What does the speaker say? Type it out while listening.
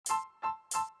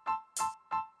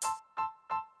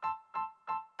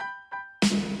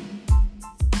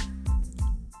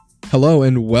Hello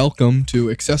and welcome to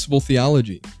Accessible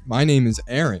Theology. My name is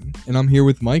Aaron, and I'm here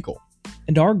with Michael.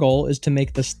 And our goal is to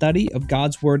make the study of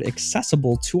God's Word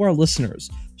accessible to our listeners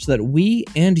so that we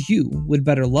and you would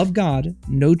better love God,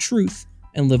 know truth,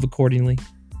 and live accordingly.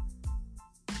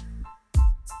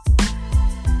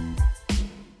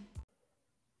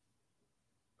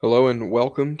 Hello and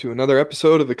welcome to another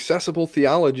episode of Accessible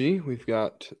Theology. We've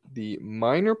got the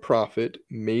Minor Prophet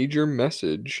Major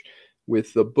Message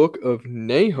with the Book of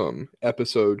Nahum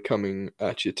episode coming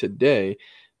at you today.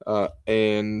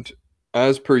 And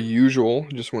as per usual,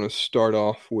 just want to start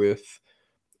off with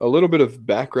a little bit of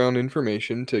background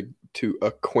information to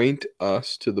acquaint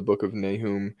us to the Book of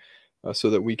Nahum so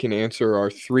that we can answer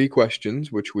our three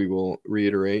questions, which we will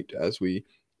reiterate as we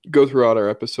go throughout our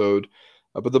episode.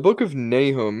 But the Book of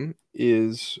Nahum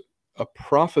is a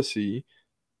prophecy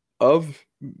of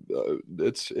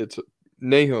it's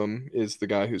Nahum is the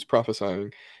guy who's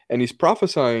prophesying, and he's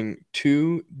prophesying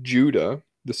to Judah,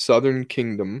 the southern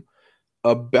kingdom,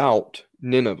 about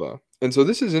Nineveh. And so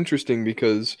this is interesting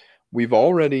because we've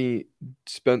already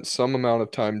spent some amount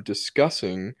of time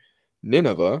discussing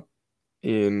Nineveh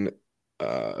in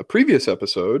a previous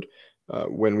episode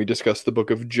when we discussed the book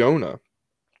of Jonah.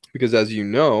 Because as you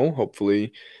know,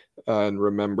 hopefully, and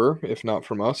remember, if not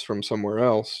from us, from somewhere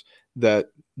else, that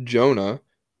Jonah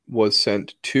was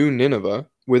sent to Nineveh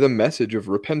with a message of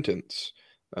repentance.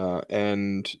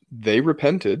 And they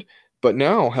repented. But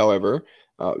now, however,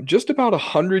 just about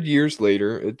 100 years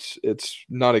later, it's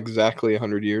not exactly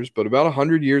 100 years, but about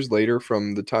 100 years later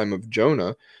from the time of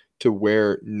Jonah to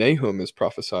where Nahum is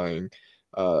prophesying,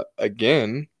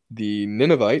 again, the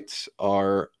Ninevites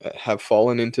have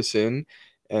fallen into sin.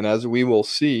 And as we will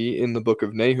see in the book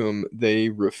of Nahum, they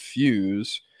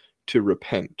refuse to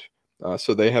repent.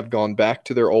 So they have gone back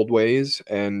to their old ways,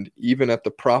 and even at the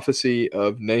prophecy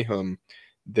of Nahum,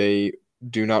 they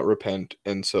do not repent,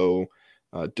 and so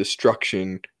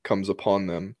destruction comes upon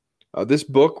them. This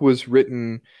book was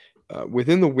written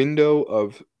within the window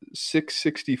of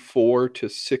 664 to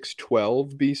 612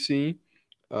 BC.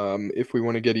 If we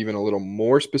want to get even a little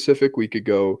more specific, we could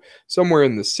go somewhere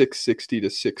in the 660 to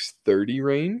 630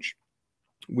 range.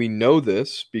 We know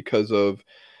this because of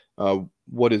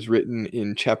what is written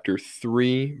in chapter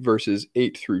 3, verses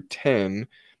 8 through 10,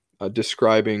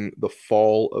 describing the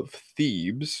fall of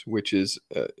Thebes, which is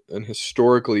an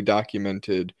historically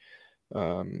documented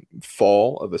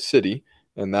fall of a city,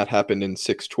 and that happened in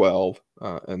 612.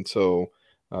 And so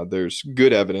there's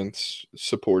good evidence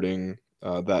supporting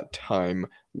that time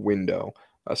window.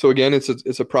 So again,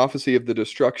 it's a prophecy of the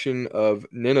destruction of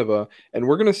Nineveh, and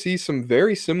we're going to see some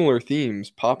very similar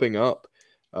themes popping up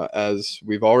as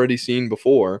we've already seen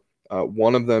before.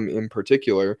 One of them in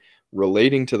particular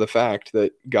relating to the fact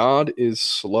that God is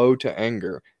slow to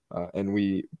anger, and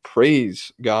we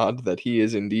praise God that he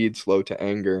is indeed slow to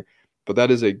anger. But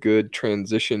that is a good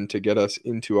transition to get us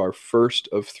into our first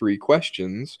of three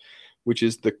questions, which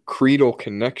is the creedal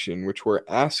connection, which we're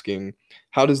asking,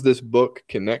 how does this book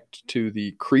connect to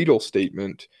the creedal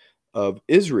statement of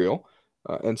Israel?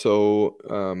 And so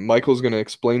Michael's going to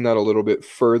explain that a little bit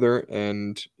further.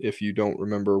 And if you don't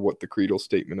remember what the creedal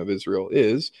statement of Israel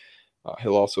is,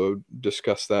 he'll also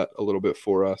discuss that a little bit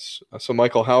for us. So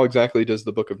Michael, how exactly does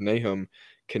the book of Nahum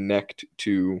connect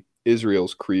to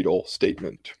Israel's creedal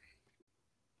statement?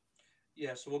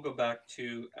 Yeah, so we'll go back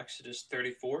to Exodus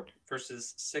 34,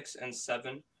 verses 6 and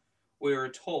 7. We are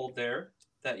told there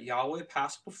that Yahweh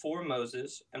passed before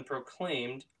Moses and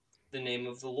proclaimed the name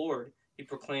of the Lord. He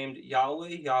proclaimed, Yahweh,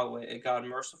 Yahweh, a God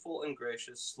merciful and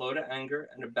gracious, slow to anger,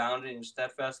 and abounding in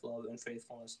steadfast love and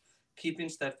faithfulness, keeping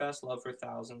steadfast love for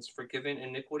thousands, forgiving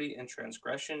iniquity and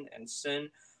transgression and sin,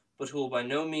 but who will by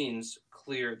no means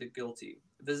clear the guilty,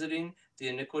 visiting the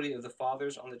iniquity of the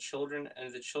fathers on the children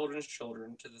and the children's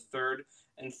children to the third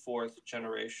and fourth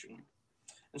generation.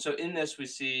 And so in this, we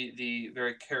see the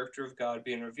very character of God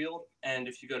being revealed. And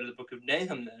if you go to the book of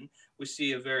Nahum, then we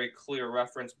see a very clear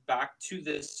reference back to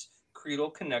this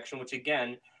creedal connection, which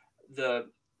again, the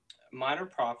minor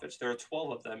prophets, there are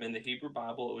 12 of them in the Hebrew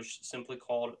Bible. It was simply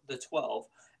called the 12.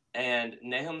 And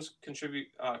Nahum's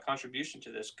contribution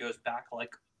to this goes back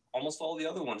like almost all the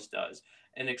other ones does,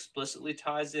 and explicitly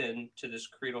ties in to this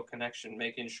creedal connection,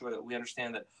 making sure that we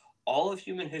understand that all of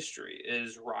human history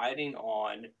is riding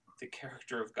on the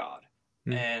character of God.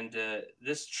 And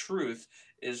this truth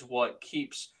is what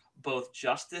keeps both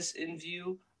justice in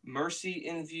view, mercy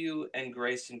in view, and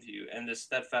grace in view, and this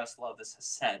steadfast love, this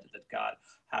hesed that God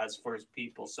has for his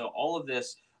people. So all of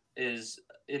this is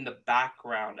in the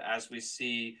background as we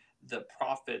see the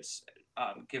prophets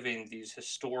giving these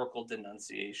historical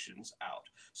denunciations out.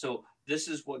 So this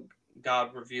is what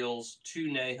God reveals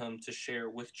to Nahum to share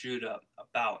with Judah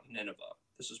about Nineveh.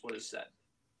 This is what is said.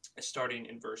 It's starting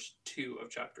in verse 2 of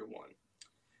chapter 1.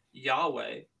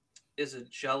 Yahweh is a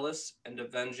jealous and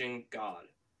avenging God.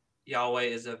 Yahweh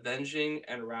is avenging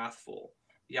and wrathful.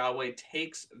 Yahweh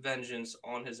takes vengeance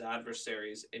on his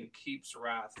adversaries and keeps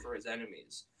wrath for his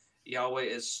enemies. Yahweh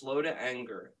is slow to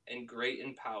anger and great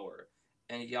in power,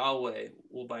 and Yahweh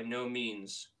will by no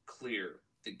means clear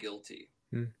the guilty.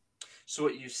 So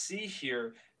what you see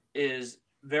here is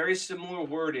very similar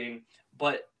wording,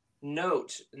 but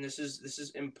note, and this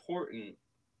is important,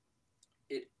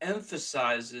 it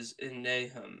emphasizes in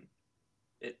Nahum,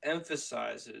 it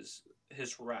emphasizes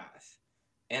his wrath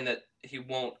and that he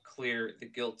won't clear the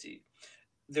guilty.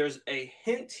 There's a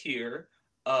hint here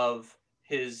of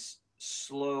his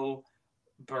slow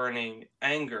burning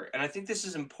anger. And I think this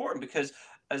is important because,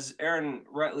 as Aaron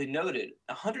rightly noted,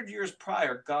 100 years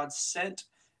prior, God sent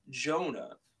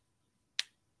Jonah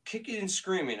kicking and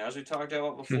screaming, as we talked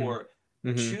about before,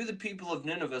 to the people of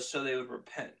Nineveh so they would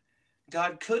repent.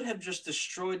 God could have just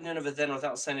destroyed Nineveh then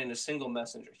without sending a single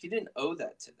messenger. He didn't owe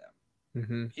that to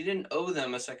them. He didn't owe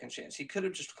them a second chance. He could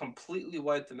have just completely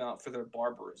wiped them out for their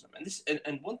barbarism.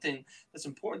 And one thing that's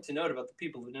important to note about the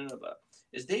people of Nineveh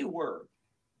is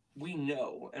we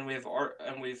know, and we've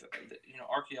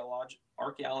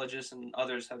archaeologists and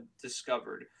others have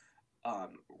discovered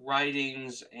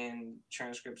writings and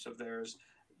transcripts of theirs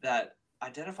that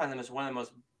identify them as one of the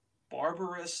most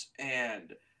barbarous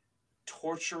and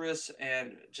torturous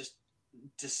and just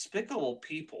despicable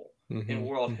people in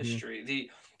world history.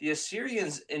 The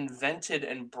Assyrians invented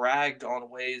and bragged on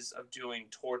ways of doing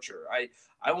torture.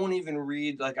 I won't even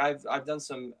read, like I've done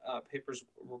some papers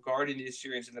regarding the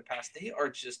Assyrians in the past. They are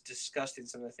just disgusting,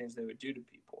 some of the things they would do to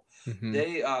people.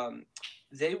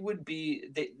 They would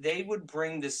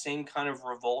bring the same kind of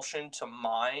revulsion to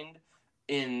mind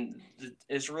in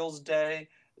Israel's day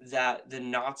that the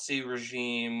Nazi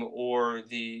regime or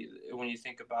when you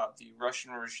think about the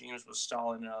Russian regimes with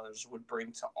Stalin and others would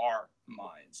bring to our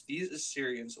minds. These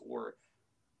Assyrians were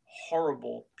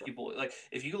horrible people. Like,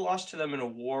 if you lost to them in a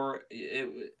war,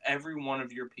 every one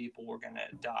of your people were going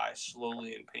to die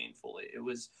slowly and painfully. It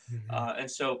was,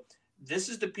 and so this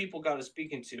is the people God is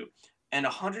speaking to. And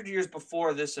 100 years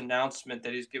before this announcement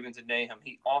that he's given to Nahum,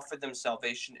 he offered them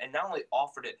salvation, and not only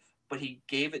offered it, but he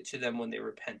gave it to them when they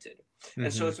repented.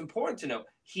 And so it's important to know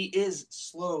he is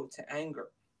slow to anger.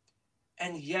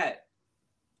 And yet,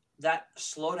 that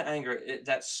slow to anger,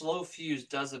 that slow fuse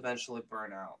does eventually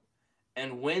burn out.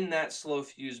 And when that slow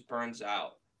fuse burns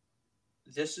out,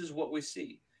 this is what we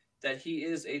see. That he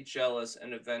is a jealous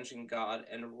and avenging God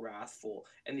and wrathful,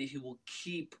 and that he will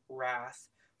keep wrath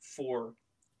for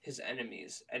his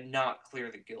enemies and not clear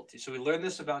the guilty. So we learn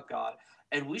this about God,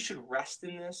 and we should rest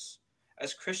in this.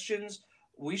 As Christians,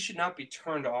 we should not be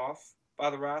turned off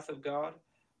by the wrath of God.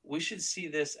 We should see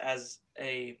this as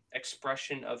an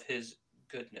expression of his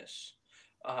goodness.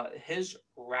 His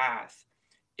wrath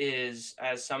is,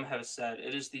 as some have said,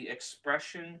 it is the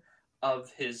expression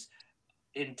of his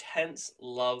intense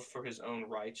love for his own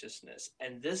righteousness.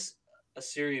 And this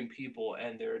Assyrian people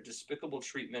and their despicable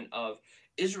treatment of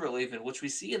Israel, even, which we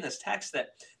see in this text, that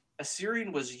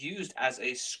Assyrian was used as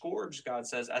a scourge, God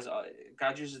says,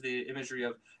 God uses the imagery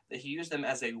of that he used them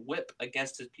as a whip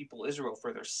against his people Israel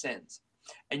for their sins.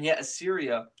 And yet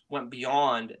Assyria went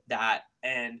beyond that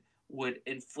and would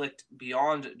inflict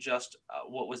beyond just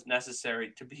what was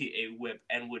necessary to be a whip,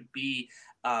 and would be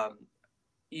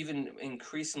even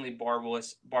increasingly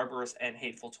barbarous and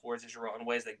hateful towards Israel in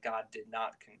ways that God did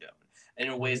not condone, and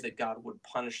in ways that God would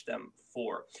punish them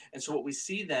for. And so what we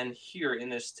see then here in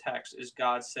this text is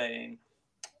God saying,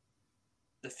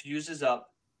 the fuse is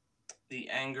up, the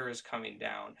anger is coming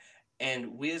down,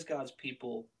 and we as God's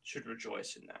people should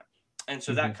rejoice in that. And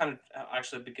so that kind of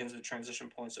actually begins the transition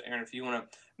point. So Aaron, if you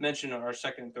want to mention our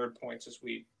second and third points as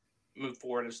we move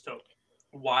forward as to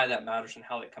why that matters and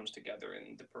how it comes together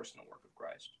in the personal work of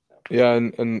Christ. So. Yeah,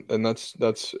 and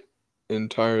that's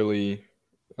entirely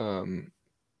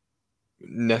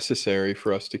necessary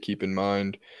for us to keep in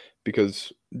mind,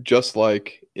 because just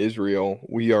like Israel,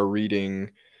 we are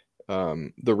reading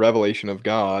the revelation of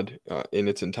God in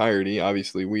its entirety.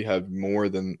 Obviously, we have more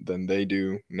than they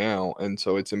do now, and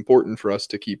so it's important for us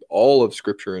to keep all of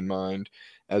Scripture in mind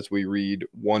as we read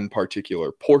one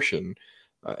particular portion.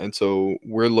 And so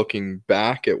we're looking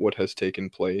back at what has taken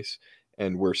place,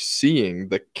 and we're seeing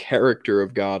the character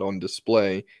of God on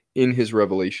display in his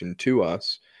revelation to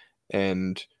us.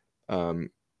 And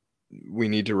we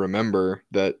need to remember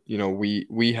that,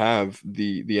 we have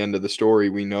the end of the story.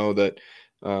 We know that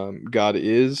God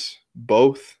is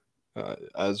both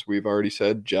as we've already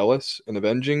said, jealous and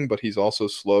avenging, but he's also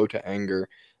slow to anger.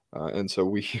 And so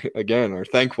we, again, are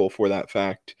thankful for that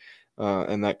fact.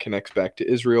 And that connects back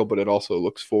to Israel, but it also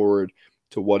looks forward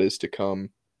to what is to come.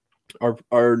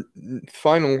 Our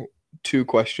final two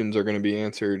questions are going to be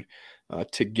answered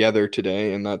together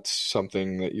today, and that's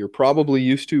something that you're probably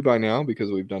used to by now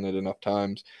because we've done it enough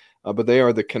times. But they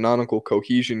are the canonical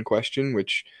cohesion question,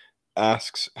 which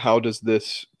asks how does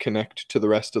this connect to the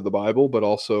rest of the Bible, but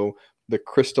also the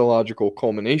Christological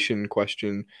culmination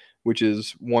question, which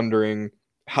is wondering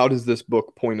how does this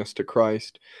book point us to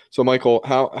Christ? So, Michael,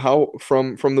 how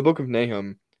from the book of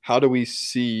Nahum, how do we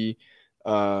see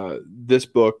this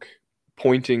book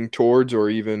pointing towards or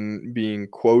even being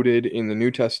quoted in the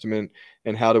New Testament,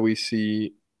 and how do we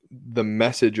see the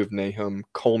message of Nahum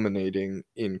culminating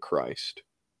in Christ?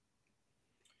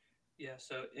 Yeah,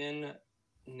 so in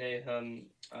Nahum,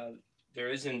 there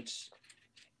isn't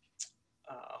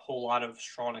a whole lot of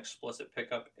strong explicit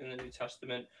pickup in the New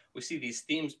Testament. We see these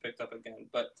themes picked up again,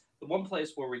 but the one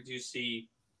place where we do see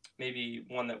maybe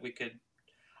one that we could,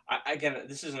 again,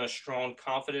 this isn't a strong,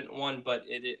 confident one, but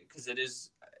because it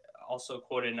is also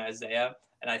quoted in Isaiah,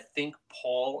 and I think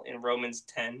Paul in Romans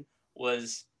 10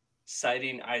 was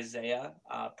citing Isaiah,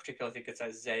 particularly I think it's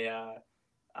Isaiah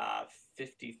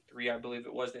 53, I believe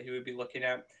it was, that he would be looking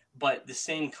at. But the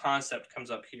same concept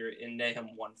comes up here in Nahum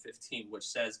 1:15, which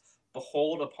says,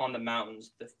 "Behold upon the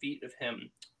mountains the feet of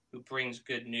him who brings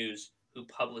good news, who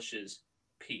publishes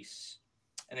peace."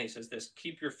 And then he says this,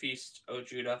 "Keep your feasts, O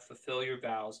Judah, fulfill your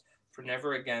vows, for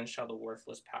never again shall the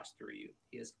worthless pass through you.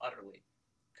 He is utterly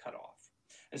cut off."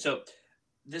 And so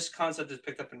this concept is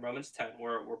picked up in Romans 10,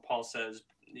 where Paul says,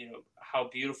 how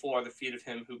beautiful are the feet of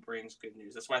him who brings good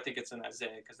news. That's why I think it's in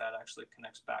Isaiah, because that actually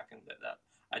connects back into that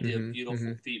idea of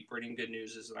beautiful feet bringing good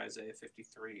news is in Isaiah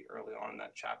 53 early on in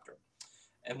that chapter.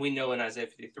 And we know in Isaiah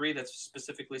 53 that's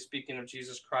specifically speaking of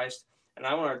Jesus Christ. And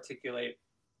I want to articulate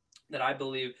that I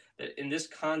believe that in this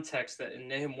context, that in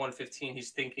Nahum 1:15,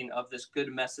 he's thinking of this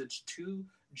good message to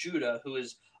Judah, who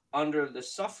is under the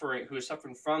suffering, who is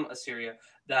suffering from Assyria,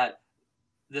 that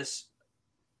this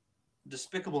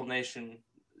despicable nation,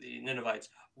 the Ninevites,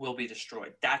 will be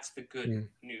destroyed. That's the good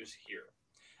news here.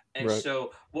 And Right.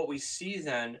 so what we see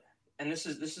then, and this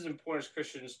is important as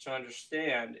Christians to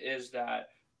understand, is that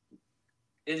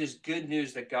it is good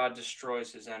news that God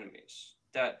destroys his enemies.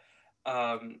 That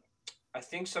I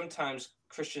think sometimes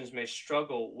Christians may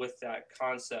struggle with that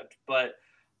concept, but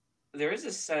there is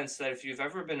a sense that if you've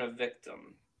ever been a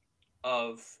victim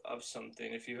of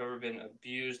something, if you've ever been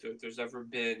abused, or if there's ever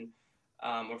been,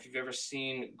 or if you've ever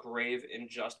seen grave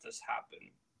injustice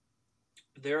happen,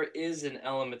 there is an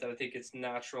element that I think it's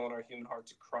natural in our human heart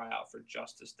to cry out for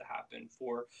justice to happen,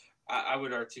 for, I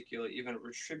would articulate, even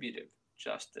retributive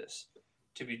justice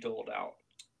to be doled out.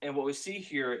 And what we see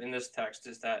here in this text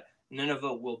is that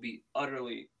Nineveh will be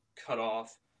utterly cut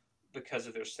off because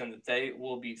of their sin, that they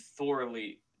will be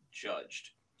thoroughly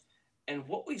judged. And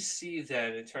what we see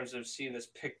then in terms of seeing this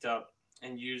picked up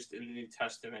and used in the New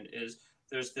Testament is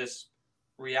there's this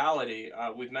reality.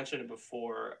 We've mentioned it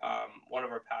before. One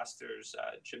of our pastors,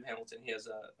 Jim Hamilton, he has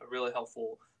a really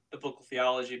helpful biblical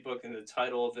theology book, and the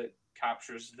title of it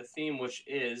captures the theme, which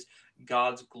is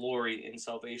God's glory in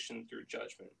salvation through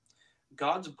judgment.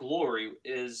 God's glory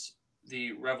is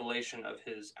the revelation of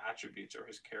his attributes or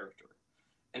his character.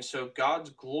 And so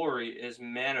God's glory is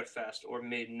manifest or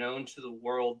made known to the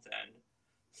world then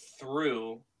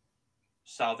through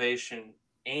salvation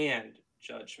and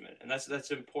judgment. And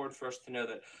that's important for us to know,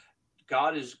 that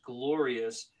God is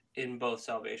glorious in both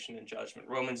salvation and judgment.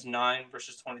 Romans 9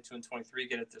 verses 22 and 23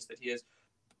 get at this, that he has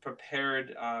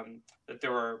prepared, that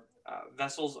there are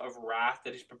vessels of wrath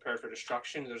that he's prepared for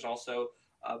destruction. There's also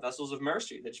vessels of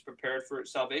mercy that he's prepared for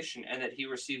salvation, and that he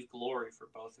receives glory for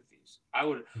both of these. I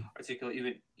would articulate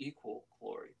even equal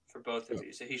glory for both of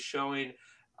these. So he's showing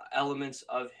elements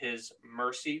of his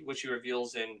mercy, which he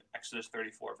reveals in Exodus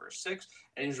 34 verse 6,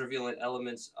 and he's revealing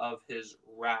elements of his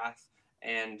wrath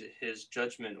and his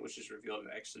judgment, which is revealed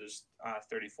in Exodus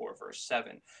 34 verse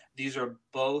 7. These are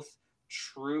both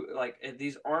true,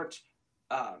 these aren't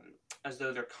as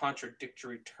though they're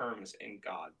contradictory terms in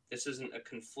God. This isn't a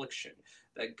confliction,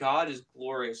 that God is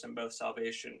glorious in both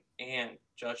salvation and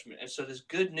judgment. And so this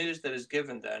good news that is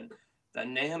given then, that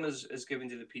Nahum is giving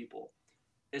to the people,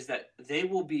 is that they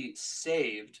will be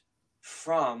saved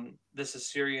from this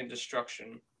Assyrian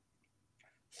destruction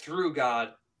through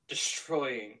God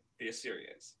destroying the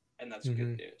Assyrians. And that's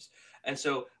good news. And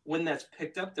so when that's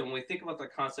picked up, then when we think about the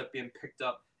concept being picked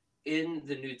up in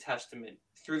the New Testament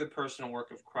through the personal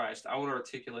work of Christ, I want to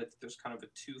articulate that there's kind of a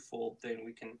twofold thing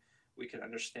we can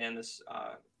understand this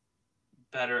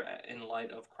better in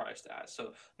light of Christ as.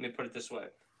 So let me put it this way.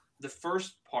 The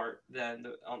first part, then,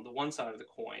 on the one side of the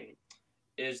coin,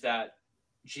 is that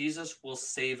Jesus will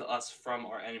save us from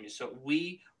our enemies. So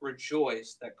we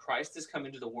rejoice that Christ has come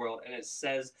into the world, and it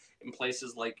says in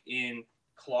places like in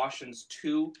Colossians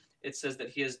 2, it says that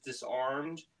he has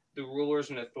disarmed the rulers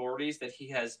and authorities, that he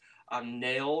has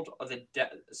nailed the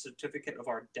certificate of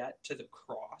our debt to the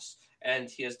cross, and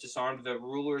he has disarmed the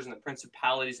rulers and the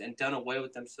principalities and done away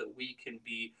with them so that we can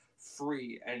be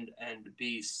free and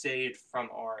be saved from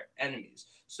our enemies.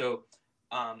 So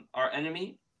our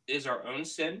enemy is our own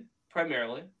sin,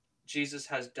 primarily. Jesus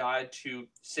has died to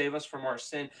save us from our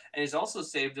sin, and he's also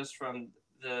saved us from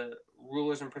the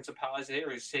rulers and principalities of the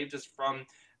air. He's saved us from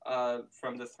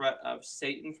the threat of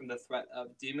Satan, from the threat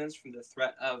of demons, from the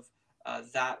threat of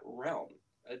that realm.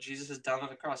 Jesus has done on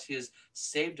the cross. He has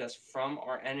saved us from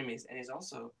our enemies, and he's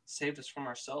also saved us from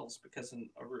ourselves, because in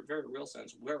a very real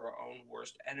sense, we're our own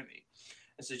worst enemy.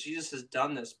 And so Jesus has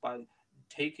done this by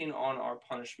taking on our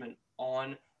punishment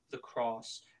on the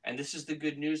cross. And this is the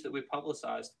good news that we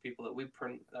publicize to people, that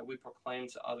we proclaim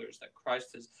to others, that Christ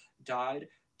has died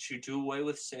to do away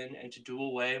with sin and to do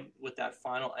away with that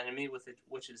final enemy,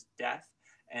 which is death.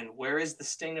 And where is the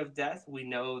sting of death? We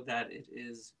know that it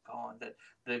is gone, that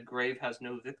the grave has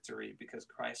no victory, because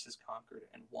Christ has conquered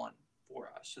and won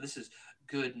for us. So this is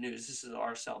good news. This is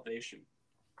our salvation.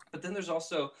 But then there's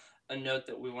also a note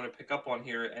that we want to pick up on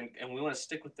here, and we want to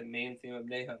stick with the main theme of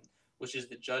Nahum, which is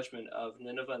the judgment of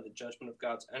Nineveh and the judgment of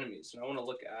God's enemies. And I want to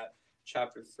look at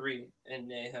chapter 3 in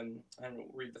Nahum and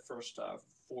read the first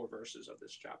 4 verses of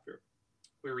this chapter.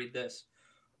 We read this: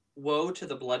 "Woe to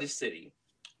the bloody city,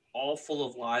 all full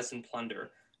of lies and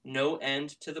plunder, no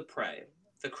end to the prey,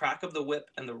 the crack of the whip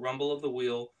and the rumble of the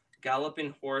wheel,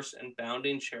 galloping horse and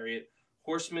bounding chariot,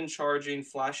 horsemen charging,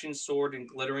 flashing sword and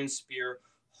glittering spear,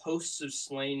 hosts of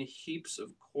slain, heaps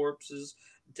of corpses,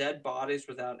 dead bodies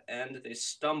without end. They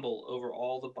stumble over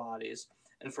all the bodies.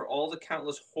 And for all the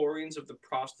countless whorings of the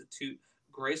prostitute,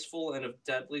 graceful and of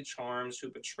deadly charms, who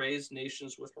betrays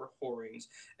nations with her whorings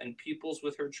and peoples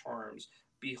with her charms,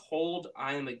 behold,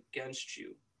 I am against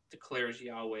you, declares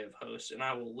Yahweh of hosts, and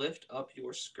I will lift up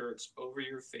your skirts over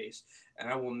your face, and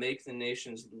I will make the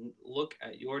nations look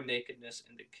at your nakedness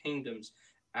and the kingdoms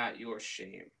at your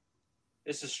shame."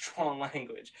 This is strong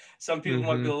language. Some people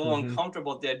might be a little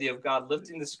uncomfortable with the idea of God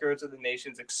lifting the skirts of the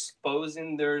nations,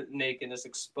 exposing their nakedness,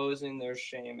 exposing their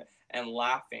shame, and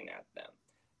laughing at them.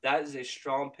 That is a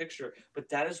strong picture, but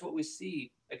that is what we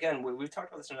see. Again, we've talked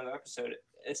about this in another episode.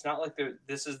 It's not like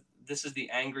this is the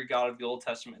angry God of the Old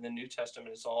Testament, and the New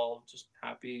Testament is all just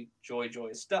happy, joy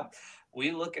stuff. We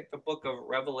look at the book of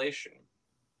Revelation,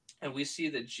 and we see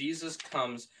that Jesus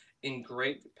comes in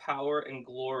great power and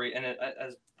glory, and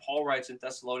as Paul writes in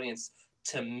Thessalonians,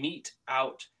 to mete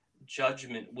out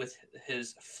judgment with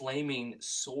his flaming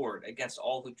sword against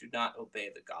all who do not obey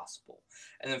the gospel.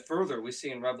 And then further, we see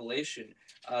in Revelation,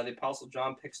 the Apostle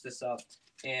John picks this up,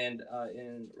 and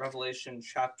in Revelation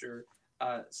chapter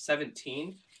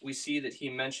 17, we see that he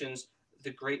mentions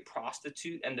the great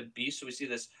prostitute and the beast. So we see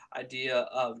this idea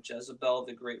of Jezebel,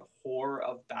 the great whore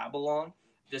of Babylon.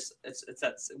 It's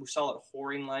that we saw that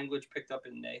whoring language picked up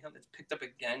in Nahum. It's picked up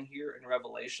again here in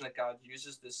Revelation, that God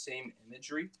uses the same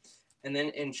imagery. And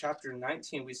then in chapter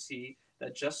 19, we see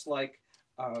that just like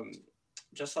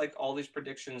all these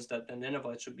predictions that the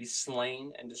Ninevites would be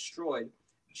slain and destroyed,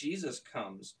 Jesus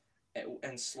comes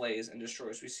and slays and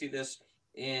destroys. We see this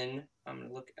in, I'm going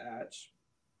to look at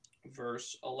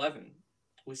verse 11.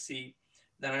 We see,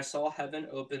 "Then I saw heaven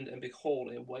opened, and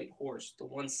behold, a white horse. The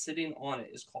one sitting on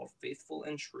it is called Faithful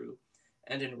and True,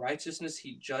 and in righteousness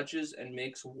he judges and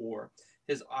makes war.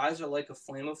 His eyes are like a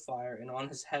flame of fire, and on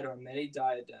his head are many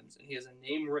diadems, and he has a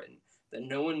name written that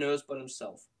no one knows but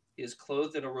himself. He is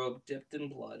clothed in a robe dipped in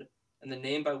blood, and the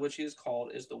name by which he is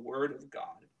called is the Word of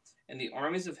God. And the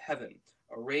armies of heaven,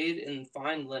 arrayed in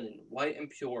fine linen, white and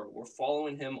pure, were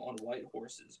following him on white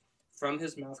horses. From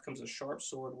his mouth comes a sharp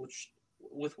sword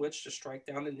with which to strike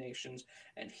down the nations,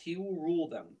 and he will rule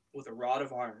them with a rod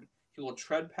of iron. He will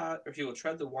tread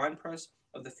the winepress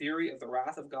of the fury of the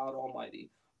wrath of God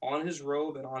Almighty. On his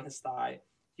robe and on his thigh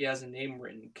he has a name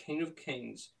written, King of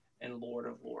Kings and Lord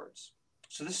of Lords."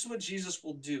 So this is what Jesus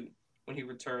will do when he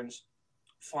returns,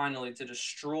 finally, to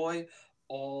destroy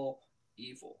all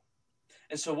evil.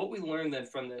 And so what we learn then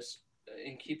from this,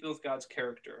 in keeping with God's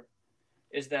character,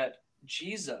 is that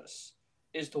Jesus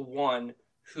is the one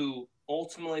who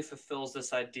ultimately fulfills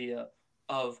this idea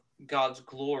of God's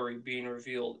glory being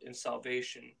revealed in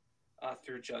salvation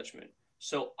through judgment.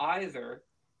 So either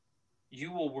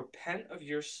you will repent of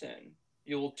your sin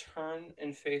You will turn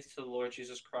in faith to the Lord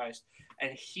Jesus Christ,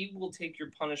 and he will take your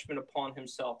punishment upon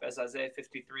himself. As Isaiah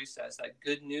 53 says, that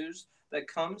good news that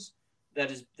comes,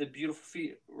 that is the beautiful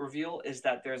reveal, is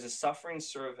that there is a suffering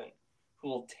servant who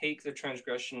will take the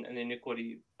transgression and the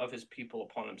iniquity of his people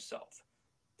upon himself.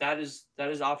 That is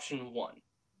option one,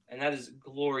 and that is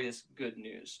glorious good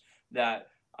news that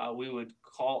we would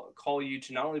call you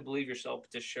to not only believe yourself,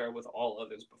 but to share with all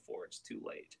others before it's too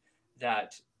late.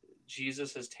 That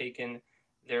Jesus has taken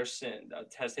their sin,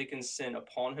 has taken sin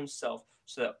upon himself,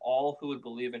 so that all who would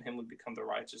believe in him would become the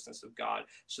righteousness of God,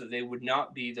 so that they would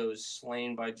not be those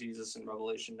slain by Jesus in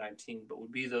Revelation 19, but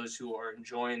would be those who are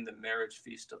enjoying the marriage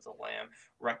feast of the Lamb,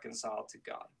 reconciled to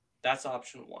God. That's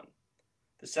option one.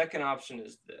 The second option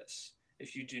is this: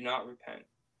 if you do not repent,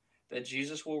 that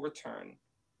Jesus will return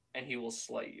and he will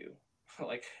slay you.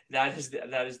 Like that is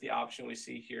the option we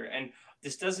see here. And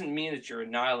this doesn't mean that you're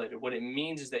annihilated. What it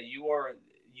means is that you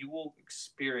will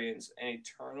experience an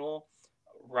eternal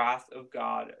wrath of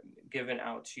God given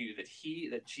out to you.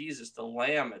 That Jesus, the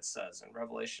Lamb, it says in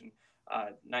Revelation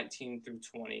 19 through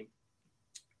 20,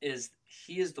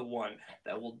 he is the one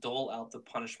that will dole out the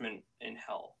punishment in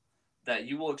hell. That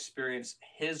you will experience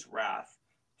his wrath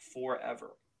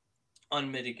forever,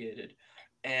 unmitigated.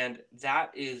 And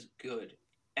that is good.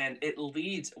 And it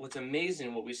leads, what's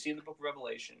amazing, what we see in the book of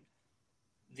Revelation,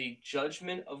 the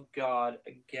judgment of God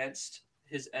against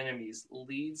his enemies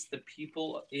leads the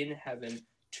people in heaven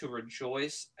to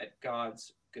rejoice at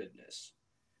God's goodness.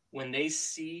 When we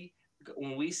see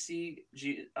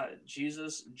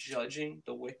Jesus judging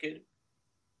the wicked,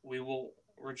 we will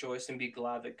rejoice and be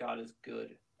glad that God is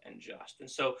good and just. And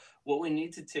so what we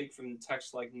need to take from the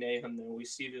text like Nahum, then we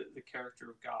see the character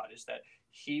of God is that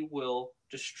he will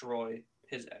destroy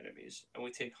his enemies. And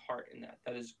we take heart in that.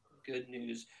 That is good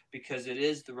news, because it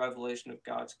is the revelation of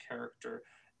God's character,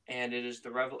 and it is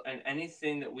and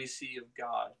anything that we see of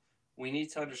God, we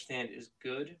need to understand is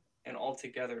good and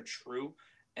altogether true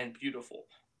and beautiful.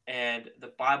 And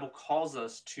the Bible calls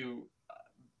us to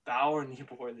bow our knee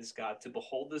before this God, to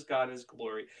behold this God in his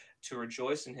glory, to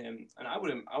rejoice in him. And I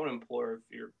would implore, if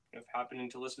you're happening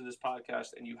to listen to this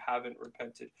podcast and you haven't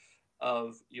repented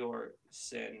of your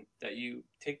sin, that you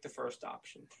take the first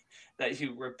option, that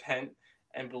you repent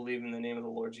and believe in the name of the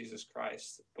Lord Jesus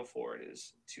Christ before it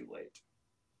is too late.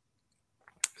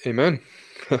 Amen.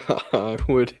 I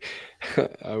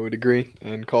would agree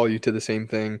and call you to the same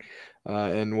thing.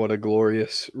 And what a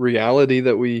glorious reality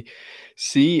that we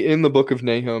see in the book of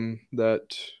Nahum,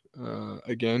 that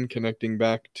again, connecting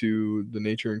back to the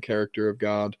nature and character of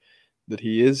God, that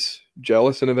he is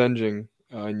jealous and avenging,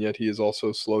 and yet he is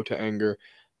also slow to anger.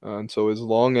 And so as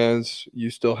long as you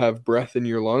still have breath in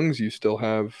your lungs, you still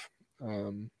have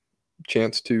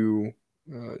chance to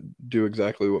do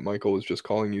exactly what Michael was just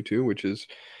calling you to, which is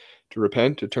to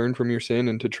repent, to turn from your sin,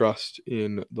 and to trust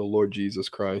in the Lord Jesus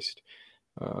Christ.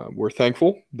 We're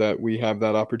thankful that we have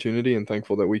that opportunity, and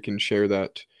thankful that we can share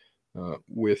that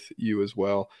with you as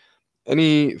well.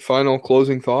 Any final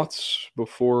closing thoughts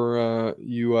before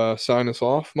you sign us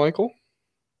off, Michael?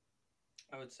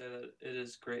 I would say that it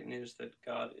is great news that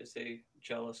God is a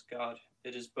jealous God.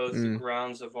 It is both the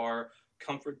grounds of our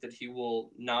comfort that he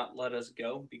will not let us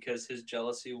go, because his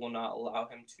jealousy will not allow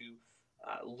him to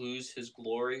lose his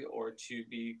glory or to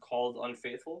be called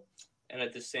unfaithful. And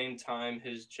at the same time,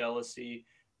 his jealousy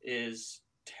is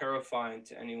terrifying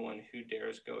to anyone who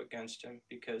dares go against him,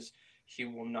 because he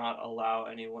will not allow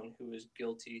anyone who is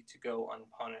guilty to go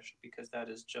unpunished, because that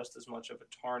is just as much of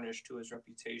a tarnish to his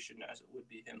reputation as it would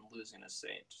be him losing a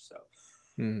saint. So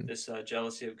this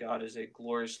jealousy of God is a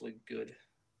gloriously good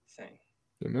thing.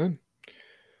 Amen.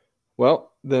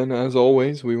 Well, then, as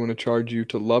always, we want to charge you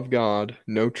to love God,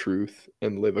 know truth,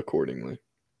 and live accordingly.